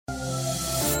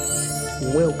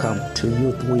Welcome to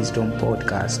Youth Wisdom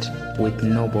Podcast with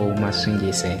Noble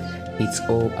Masingise. It's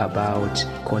all about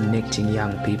connecting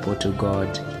young people to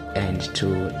God and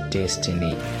to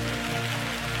destiny.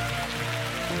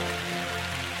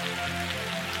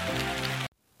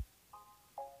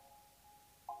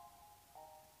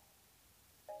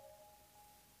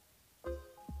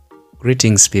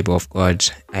 Greetings, people of God.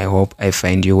 I hope I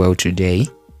find you well today.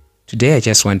 Today, I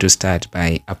just want to start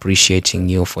by appreciating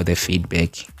you for the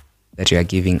feedback that you are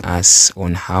giving us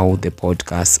on how the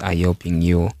podcasts are helping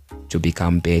you to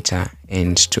become better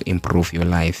and to improve your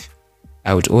life.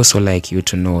 I would also like you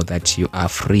to know that you are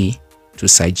free to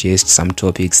suggest some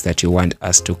topics that you want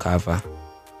us to cover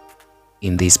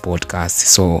in this podcast.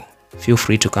 So feel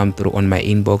free to come through on my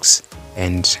inbox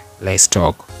and let's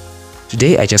talk.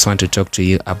 Today, I just want to talk to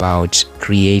you about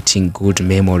creating good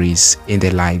memories in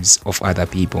the lives of other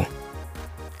people.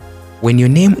 When your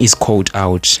name is called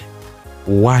out,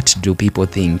 what do people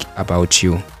think about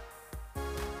you?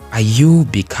 Are you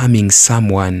becoming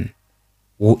someone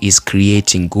who is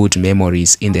creating good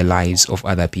memories in the lives of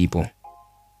other people?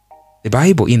 The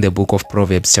Bible in the book of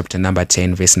Proverbs chapter number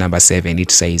 10 verse number 7, it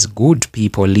says, "Good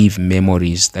people leave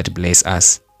memories that bless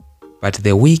us, but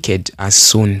the wicked are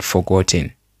soon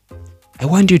forgotten." I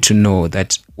want you to know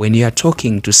that when you are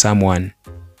talking to someone,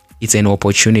 it's an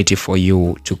opportunity for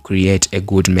you to create a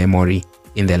good memory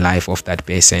in the life of that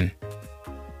person.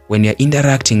 When you're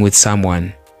interacting with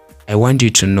someone, I want you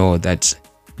to know that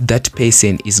that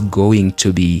person is going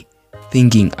to be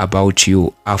thinking about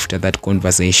you after that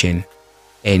conversation,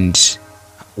 and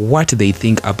what they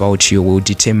think about you will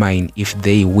determine if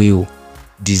they will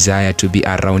desire to be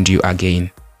around you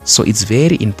again. So it's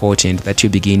very important that you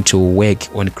begin to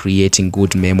work on creating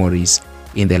good memories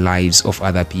in the lives of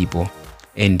other people.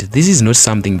 And this is not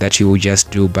something that you will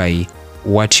just do by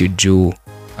what you do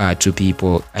to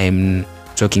people. I'm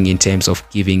talking in terms of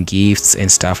giving gifts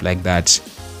and stuff like that.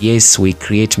 Yes, we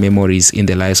create memories in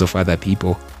the lives of other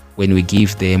people when we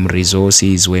give them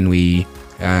resources, when we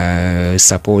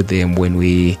support them, when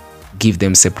we give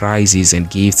them surprises and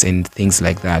gifts and things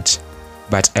like that.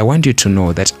 But I want you to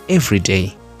know that every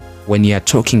day when you are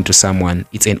talking to someone,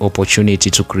 it's an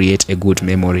opportunity to create a good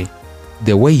memory.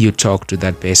 The way you talk to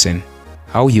that person,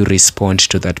 how you respond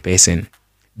to that person.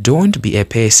 Don't be a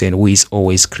person who is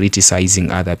always criticizing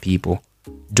other people.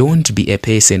 Don't be a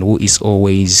person who is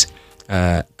always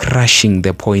crushing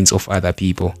the points of other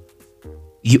people.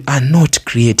 You are not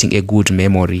creating a good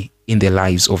memory in the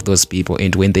lives of those people,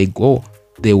 and when they go,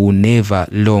 they will never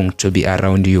long to be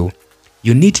around you.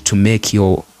 You need to make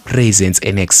your presence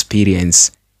an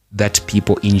experience that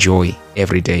people enjoy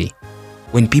every day.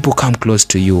 When people come close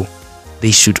to you,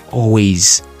 they should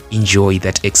always enjoy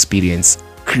that experience.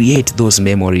 Create those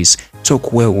memories.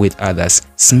 Talk well with others.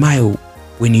 Smile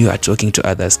when you are talking to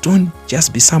others. Don't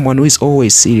just be someone who is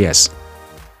always serious.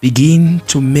 Begin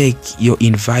to make your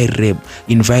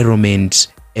environment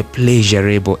a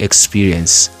pleasurable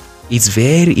experience. It's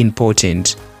very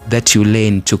important that you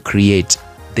learn to create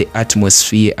the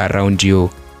atmosphere around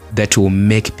you that will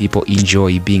make people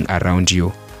enjoy being around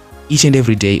you. Each and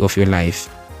every day of your life,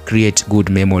 create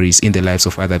good memories in the lives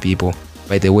of other people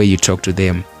by the way you talk to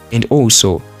them. And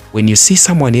also, when you see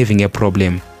someone having a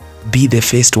problem, be the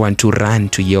first one to run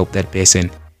to help that person.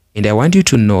 And I want you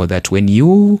to know that when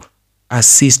you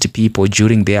assist people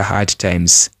during their hard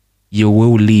times, you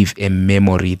will leave a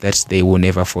memory that they will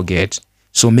never forget.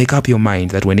 So make up your mind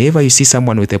that whenever you see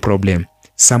someone with a problem,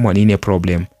 someone in a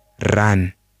problem,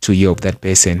 run to help that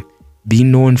person. Be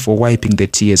known for wiping the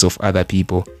tears of other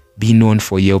people. Be known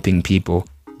for helping people.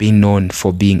 Be known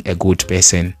for being a good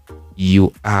person.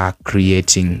 You are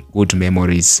creating good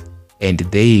memories, and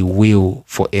they will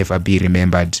forever be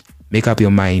remembered. Make up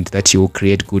your mind that you will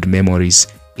create good memories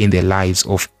in the lives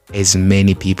of as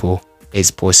many people as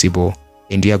possible.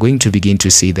 And you are going to begin to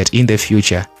see that in the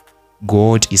future,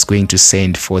 God is going to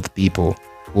send forth people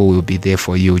who will be there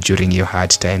for you during your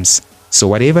hard times. So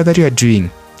whatever that you are doing,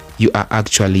 you are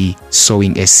actually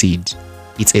sowing a seed.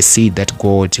 It's a seed that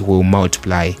God will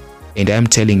multiply. And I'm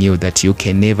telling you that you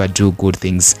can never do good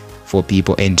things for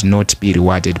people and not be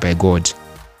rewarded by God.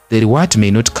 The reward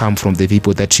may not come from the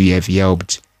people that you have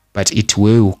helped, but it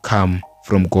will come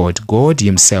from God. God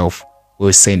himself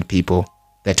will send people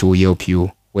that will help you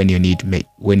when you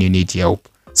need help.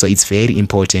 So it's very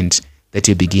important that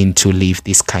you begin to live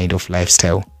this kind of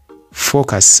lifestyle.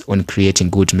 Focus on creating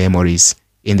good memories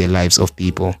in the lives of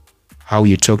people. How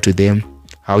you talk to them,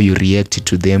 how you react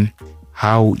to them,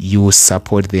 how you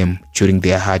support them during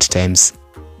their hard times.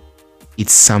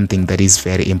 It's something that is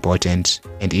very important,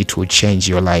 and it will change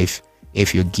your life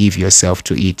if you give yourself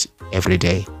to it every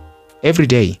day. Every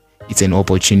day, it's an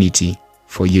opportunity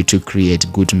for you to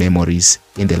create good memories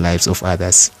in the lives of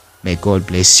others. May God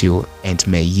bless you, and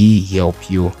may He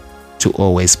help you to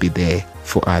always be there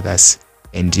for others,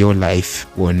 and your life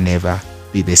will never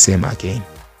be the same again.